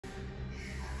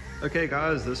Okay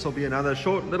guys, this will be another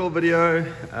short little video,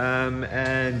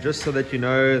 and just so that you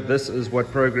know, this is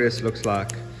what progress looks like.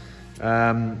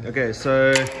 Okay,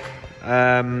 so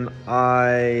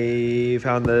I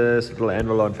found this little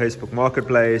anvil on Facebook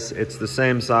Marketplace. It's the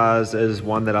same size as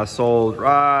one that I sold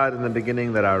right in the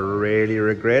beginning that I really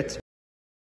regret.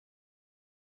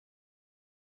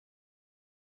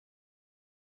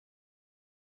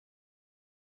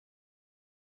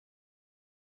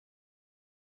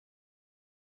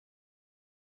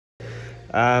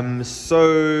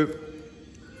 So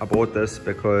I bought this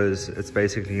because it's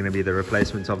basically going to be the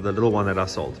replacement of the little one that I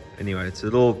sold. Anyway, it's a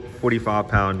little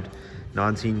 45-pound,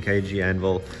 19 kg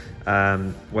anvil.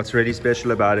 What's really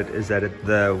special about it is that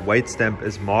the weight stamp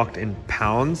is marked in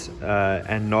pounds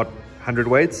and not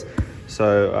hundredweights.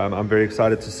 So I'm very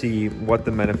excited to see what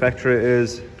the manufacturer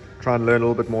is, try and learn a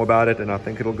little bit more about it, and I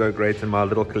think it'll go great in my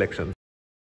little collection.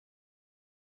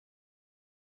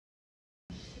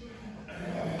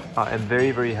 I am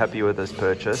very, very happy with this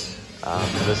purchase.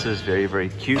 This is very, very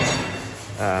cute.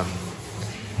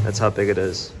 That's how big it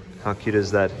is. How cute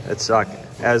is that? It's like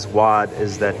as wide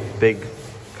as that big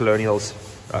Colonial's.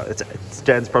 It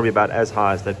stands probably about as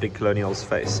high as that big Colonial's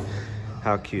face.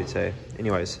 How cute, eh?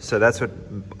 Anyways, so that's what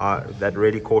that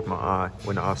really caught my eye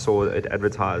when I saw it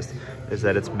advertised, is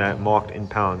that it's marked in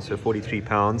pounds, so 43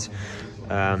 pounds.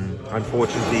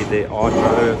 Unfortunately, there are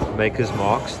no maker's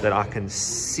marks that I can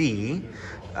see.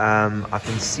 I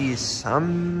can see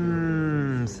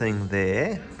something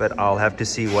there, but I'll have to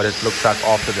see what it looks like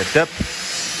after the dip.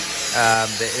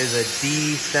 There is a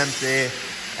D stamp there,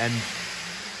 and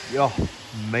yeah,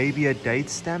 maybe a date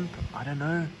stamp. I don't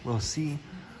know. We'll see.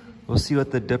 We'll see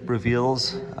what the dip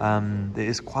reveals. There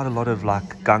is quite a lot of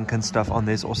like gunk and stuff on.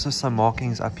 There's also some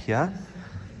markings up here.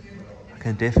 I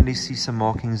can definitely see some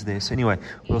markings there. So anyway,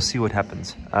 we'll see what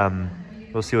happens.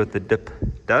 We'll see what the dip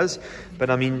does. But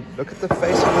I mean, look at the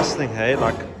face of this thing, hey?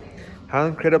 Like, how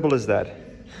incredible is that?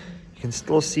 You can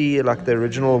still see like the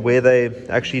original where they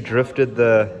actually drifted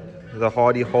the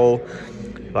hardy hole.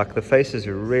 Like the face is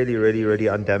really, really, really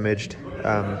undamaged.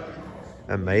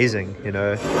 Amazing, you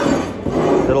know.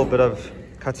 A little bit of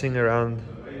cutting around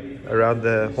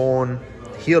the horn.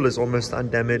 Heel is almost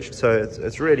undamaged, so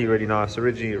it's really, really nice.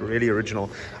 Really original.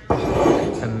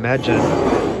 Oh, imagine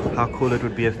how cool it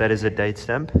would be if that is a date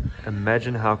stamp.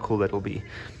 Imagine how cool that will be.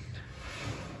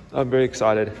 I'm very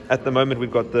excited. At the moment, we've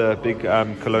got the big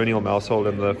Colonial mouse hole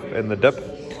in the dip,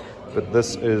 but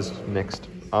this is next.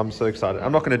 I'm so excited.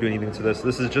 I'm not going to do anything to this.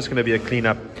 This is just going to be a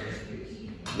cleanup.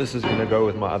 This is going to go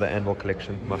with my other anvil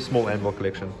collection, my small anvil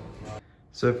collection.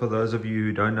 So for those of you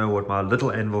who don't know what my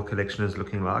little anvil collection is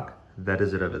looking like, that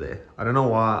is it over there. I don't know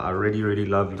why, I really, really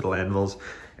love little anvils,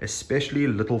 especially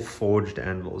little forged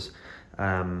anvils.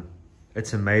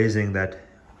 It's amazing that,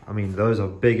 I mean, those are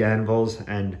big anvils,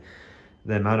 and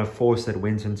the amount of force that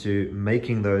went into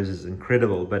making those is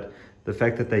incredible. But the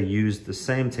fact that they used the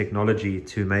same technology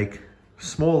to make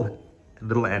small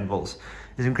little anvils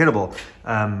is incredible.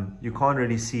 You can't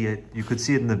really see it. You could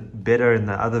see it better in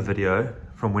the other video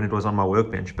from when it was on my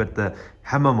workbench, but the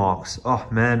hammer marks, oh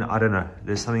man, I don't know.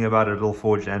 There's something about a little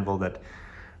forged anvil that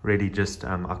really just,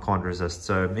 I can't resist.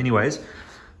 So anyways,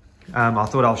 I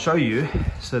thought I'll show you.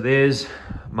 So that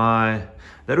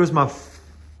was my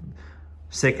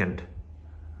second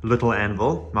little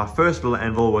anvil. My first little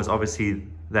anvil was obviously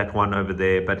that one over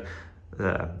there, but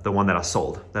the one that I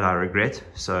sold, that I regret.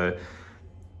 So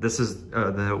this is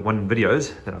the one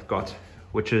videos that I've got,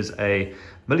 which is a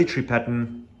military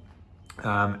pattern.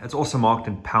 It's also marked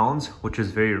in pounds, which is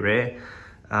very rare.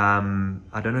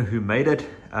 I don't know who made it.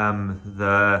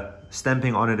 The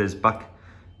stamping on it is Buck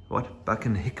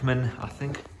and Hickman, I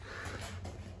think.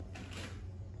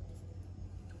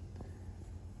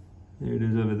 There it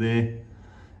is over there.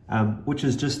 Which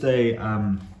is just it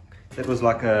was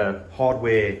like a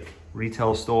hardware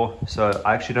retail store. So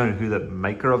I actually don't know who the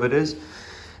maker of it is.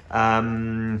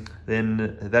 Then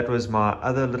that was my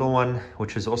other little one,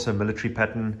 which is also a military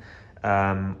pattern.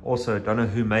 Also don't know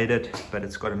who made it, but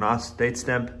it's got a nice date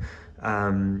stamp,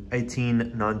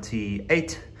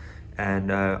 1898.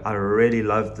 And I really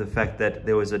loved the fact that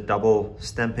there was a double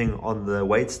stamping on the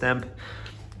weight stamp.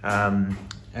 And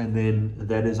then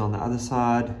that is on the other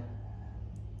side.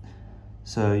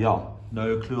 So yeah,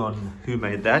 no clue on who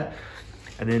made that.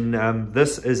 And then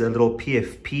this is a little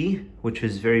PFP, which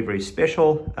is very, very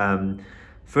special.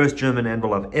 First German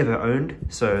anvil I've ever owned,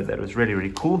 so that was really,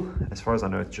 really cool. As far as I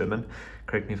know, it's German.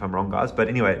 Correct me if I'm wrong, guys. But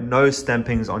anyway, no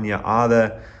stampings on here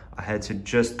either. I had to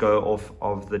just go off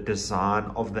of the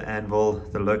design of the anvil,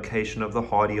 the location of the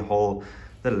hardy hole,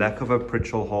 the lack of a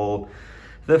pritchel hole,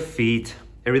 the feet,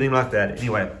 everything like that.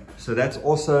 Anyway, so that's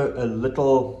also a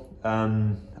little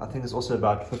I think it's also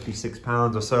about 56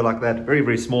 pounds or so, like that. Very,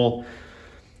 very small.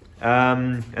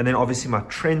 And then obviously my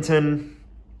Trenton,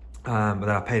 that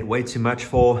I paid way too much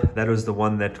for. That was the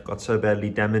one that got so badly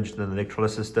damaged in the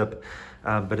electrolysis dip.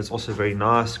 But it's also very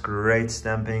nice, great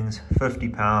stampings, 50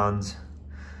 pounds.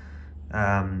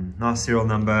 Nice serial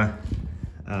number.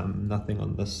 Nothing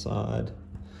on this side.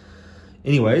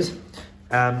 Anyways,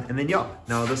 and then yeah,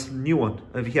 now this new one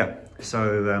over here.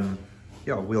 So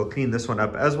yeah, we'll clean this one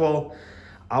up as well.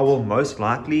 I will most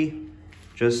likely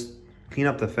just clean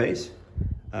up the face,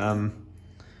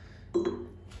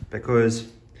 because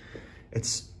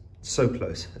it's so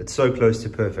close. It's so close to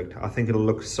perfect. I think it'll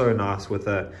look so nice with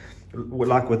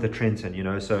like with the Trenton, you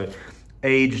know, so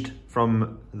aged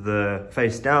from the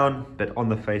face down, but on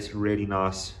the face really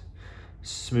nice,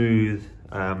 smooth.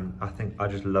 I think I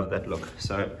just love that look.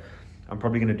 So I'm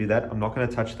probably going to do that. I'm not going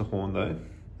to touch the horn though,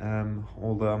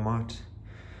 although I might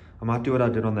do what I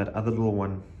did on that other little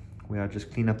one where I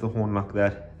just clean up the horn like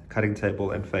that, cutting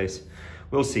table and face.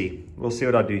 We'll see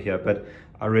what I do here, but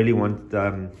I really want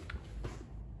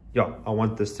yeah, I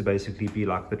want this to basically be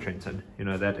like the Trenton, you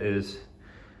know. That is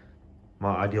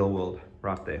my ideal world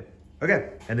right there.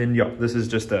 Okay, and then yeah, this is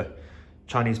just a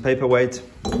Chinese paperweight.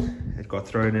 It got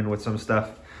thrown in with some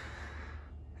stuff.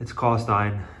 It's cast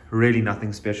iron, really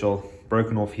nothing special.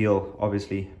 Broken off heel,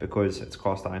 obviously, because it's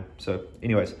cast iron. So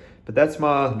anyways, but that's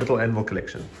my little Anvil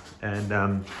collection, and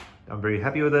I'm very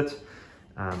happy with it.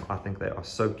 I think they are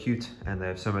so cute and they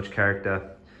have so much character.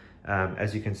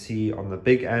 As you can see on the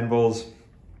big anvils,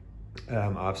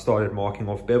 I've started marking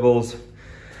off bevels.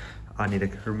 I need to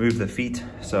remove the feet,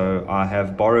 so I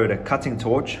have borrowed a cutting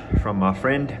torch from my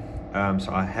friend.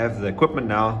 So I have the equipment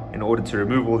now in order to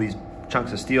remove all these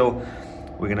chunks of steel.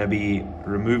 We're going to be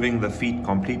removing the feet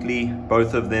completely,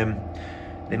 both of them.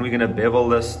 Then we're going to bevel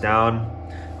this down.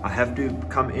 I have to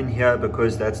come in here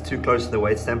because that's too close to the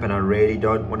weight stamp and I really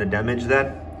don't want to damage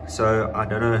that. So I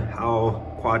don't know how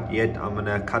quite yet. I'm going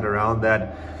to cut around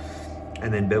that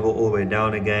and then bevel all the way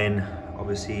down again,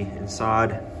 obviously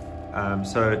inside.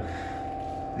 So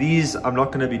these, I'm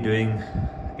not going to be doing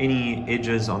any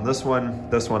edges on this one.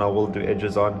 This one I will do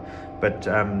edges on, but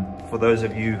for those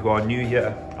of you who are new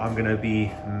here, I'm going to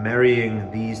be marrying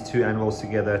these two anvils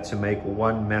together to make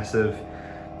one massive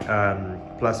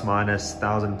plus minus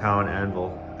 1,000 pound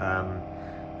anvil.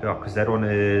 Yeah, because that one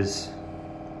is,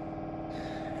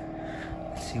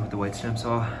 let's see what the weight stamps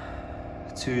are,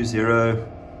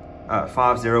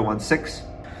 5016,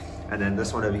 and then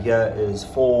this one over here is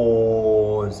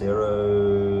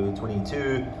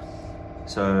 4022.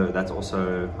 So that's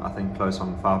also, I think, close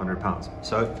on 500 pounds.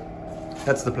 So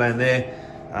that's the plan there.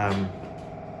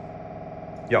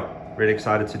 Yeah, really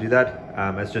excited to do that.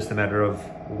 It's just a matter of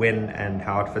when and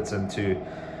how it fits into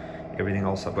everything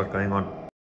else I've got going on.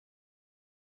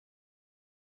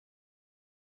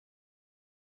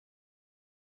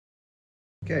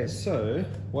 Okay, so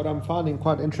what I'm finding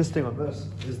quite interesting on this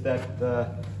is that the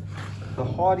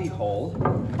hardy hole,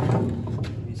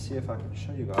 let me see if I can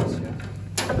show you guys here.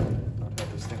 Not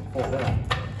have this thing fall down.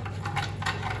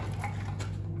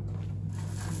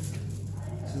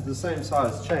 This is the same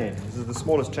size chain. This is the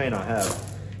smallest chain I have,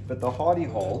 but the hardy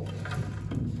hole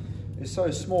is so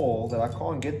small that I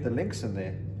can't get the links in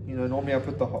there. You know, normally I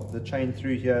put the chain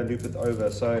through here, loop it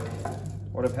over. So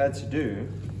what I've had to do,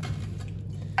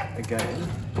 again,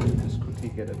 just quickly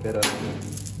get a better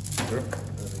grip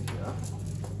over here,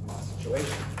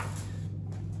 situation.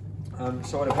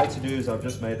 So what I've had to do is I've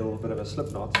just made a little bit of a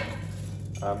slip knot.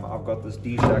 I've got this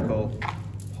D shackle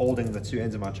holding the two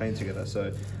ends of my chain together,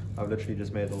 so I've literally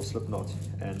just made a little slip knot,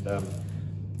 and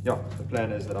yeah, the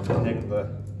plan is that I'm going to hang the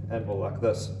anvil like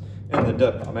this in the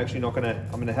dip. I'm actually not going to,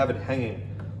 I'm going to have it hanging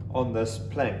on this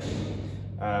plank,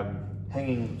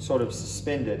 hanging sort of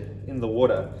suspended in the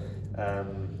water.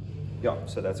 Yeah,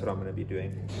 so that's what I'm going to be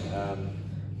doing.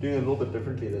 Doing it a little bit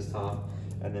differently this time,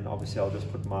 and then obviously I'll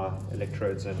just put my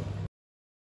electrodes in.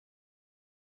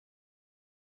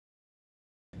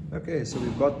 Okay, so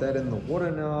we've got that in the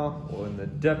water now, or in the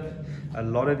dip. A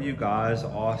lot of you guys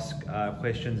ask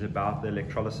questions about the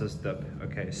electrolysis dip.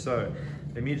 Okay, so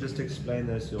let me just explain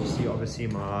this. You'll see obviously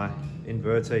my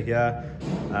inverter here.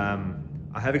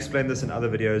 I have explained this in other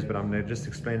videos, but I'm going to just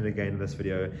explain it again in this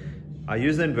video. I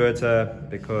use the inverter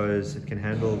because it can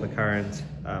handle the current.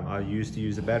 I used to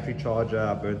use a battery charger.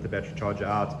 I burnt the battery charger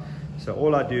out. So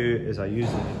all I do is I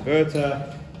use the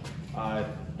inverter. I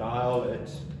dial it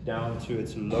down to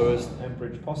its lowest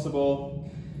amperage possible.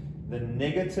 The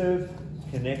negative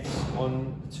connects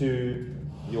onto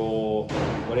your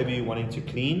whatever you're wanting to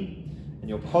clean, and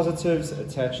your positives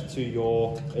attached to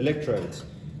your electrodes.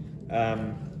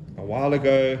 a while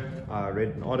ago, I read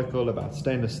an article about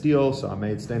stainless steel, so I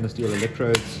made stainless steel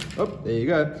electrodes. Oh, there you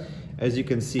go. As you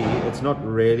can see, it's not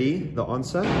really the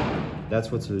answer.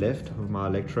 That's what's left of my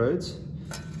electrodes.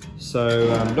 So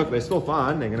look, they're still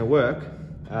fine, they're gonna work.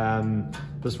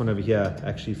 This one over here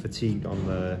actually fatigued on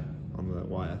the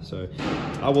wire, so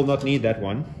I will not need that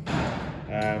one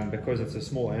because it's a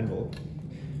small anvil.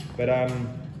 But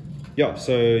yeah,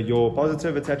 so your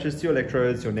positive attaches to your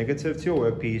electrodes, your negative to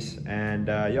your workpiece, and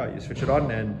yeah, you switch it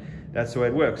on, and that's the way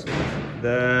it works.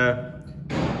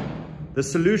 The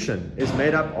solution is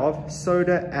made up of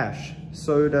soda ash.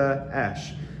 Soda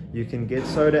ash. You can get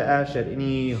soda ash at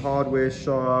any hardware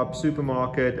shop,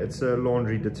 supermarket. It's a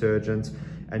laundry detergent,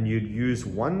 and you'd use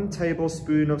 1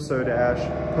 tablespoon of soda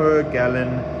ash per gallon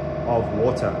of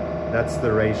water. That's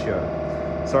the ratio.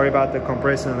 Sorry about the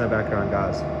compressor in the background,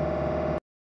 guys.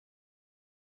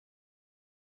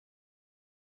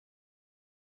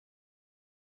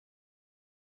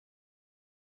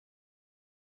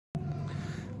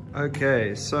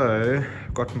 Okay, so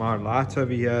I've got my light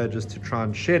over here just to try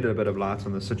and shed a bit of light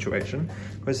on the situation.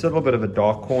 There's a little bit of a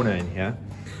dark corner in here,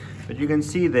 but you can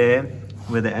see there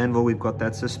where the anvil, we've got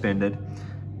that suspended.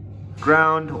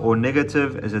 Ground or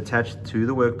negative is attached to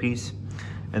the workpiece,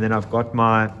 and then I've got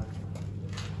my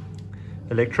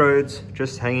electrodes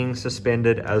just hanging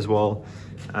suspended as well.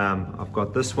 I've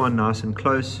got this one nice and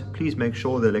close. Please make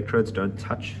sure the electrodes don't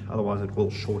touch, otherwise it will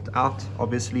short out.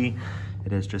 Obviously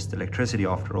it is just electricity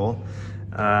after all.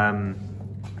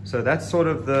 So that's sort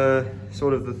of the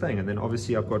thing. And then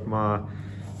obviously I've got my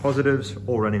positives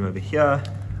all running over here.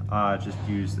 I just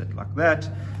use it like that,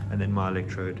 and then my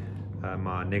electrode,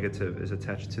 my negative, is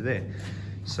attached to there.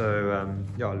 So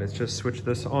yeah, let's just switch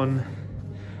this on.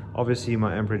 Obviously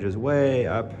my amperage is way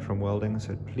up from welding,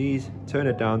 so please turn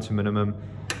it down to minimum.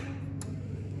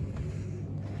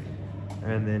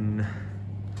 And then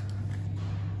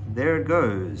there it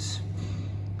goes.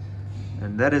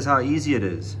 And that is how easy it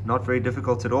is. Not very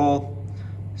difficult at all.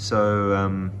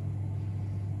 So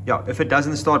yeah, if it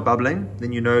doesn't start bubbling,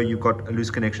 then you know you've got a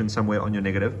loose connection somewhere on your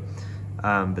negative.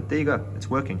 But there you go, it's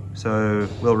working. So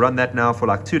we'll run that now for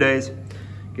like 2 days,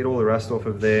 get all the rust off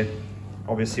of there.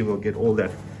 Obviously we'll get all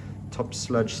that top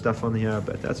sludge stuff on here,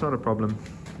 but that's not a problem.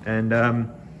 And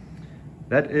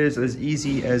that is as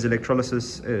easy as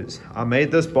electrolysis is. I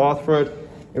made this bath for it.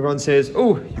 Everyone says,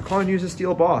 oh, you can't use a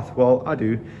steel bath. Well, I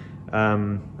do.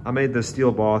 I made this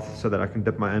steel bath so that I can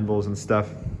dip my anvils and stuff.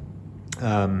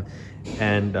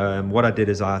 What I did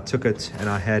is I took it and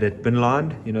I had it bin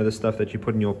lined. You know, the stuff that you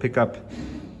put in your pickup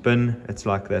bin. It's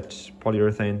like that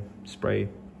polyurethane spray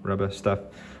rubber stuff.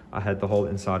 I had the whole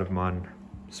inside of mine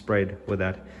sprayed with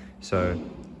that, so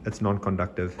it's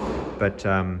non-conductive. But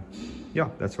yeah,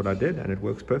 that's what I did, and it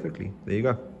works perfectly. There you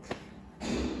go.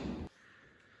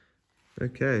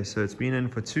 Okay, so it's been in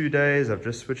for 2 days. I've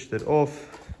just switched it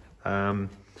off.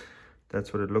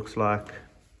 That's what it looks like.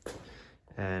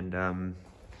 And you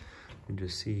can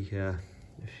just see here,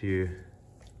 if you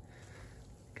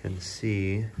can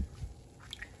see,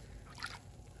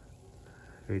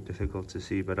 very difficult to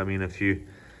see, but I mean, if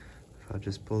I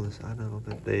just pull this out a little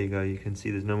bit, there you go, you can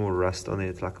see there's no more rust on there.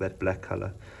 It's like that black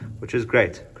color, which is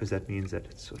great because that means that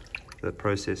it's the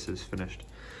process is finished.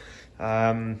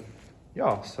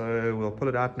 Yeah, so we'll pull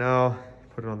it out now,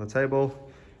 put it on the table,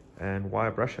 and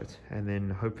wire brush it, and then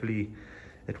hopefully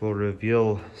it will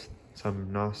reveal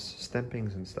some nice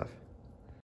stampings and stuff.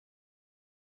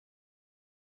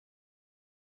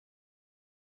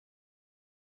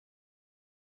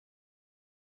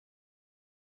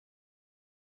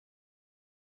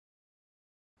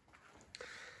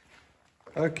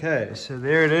 Okay, so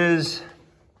there it is.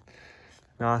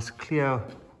 Nice clear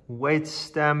weight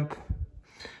stamp,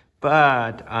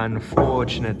 but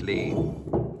unfortunately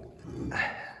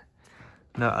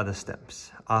no other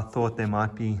stamps. I thought there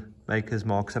might be maker's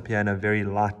marks up here and a very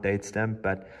light date stamp,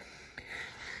 but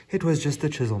it was just a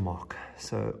chisel mark.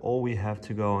 So all we have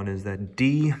to go on is that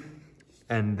D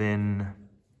and then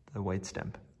the weight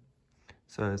stamp.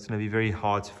 So it's going to be very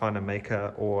hard to find a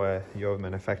maker or your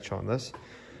manufacturer on this,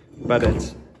 but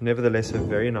it's nevertheless a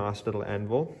very nice little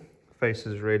anvil. Face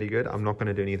is really good. I'm not going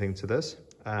to do anything to this.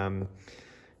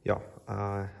 Yeah,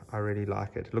 I really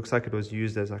like it. It looks like it was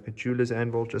used as like a jeweler's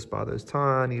anvil, just by those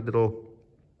tiny little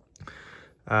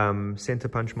center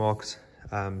punch marks.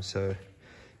 So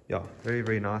yeah, very,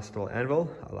 very nice little anvil.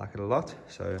 I like it a lot.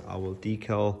 So I will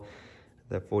decal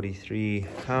the 43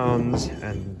 pounds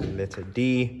and the letter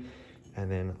D,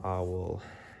 and then I will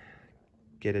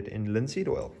get it in linseed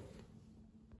oil.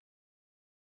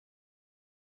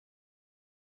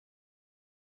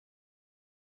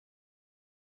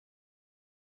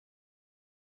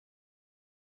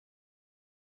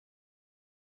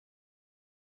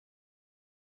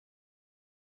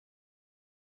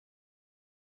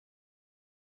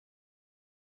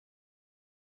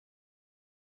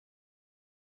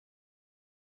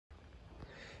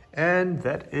 And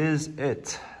that is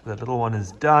it. The little one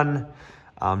is done.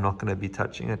 I'm not going to be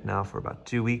touching it now for about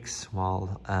 2 weeks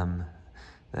while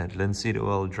that linseed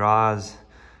oil dries.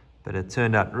 But it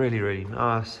turned out really, really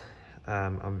nice.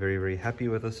 I'm very, very happy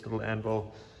with this little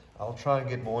anvil. I'll try and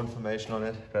get more information on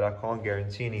it, but I can't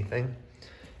guarantee anything.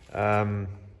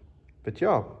 But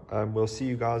yeah, we'll see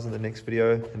you guys in the next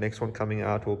video. The next one coming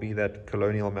out will be that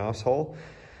colonial mouse hole.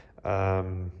 Yeah,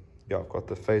 I've got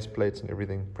the face plates and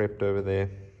everything prepped over there.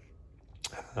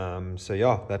 So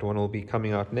yeah, that one will be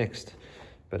coming out next.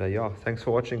 But yeah, thanks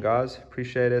for watching, guys.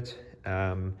 Appreciate it.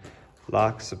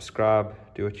 Like, subscribe,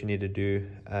 do what you need to do,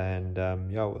 and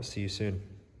yeah, we'll see you soon.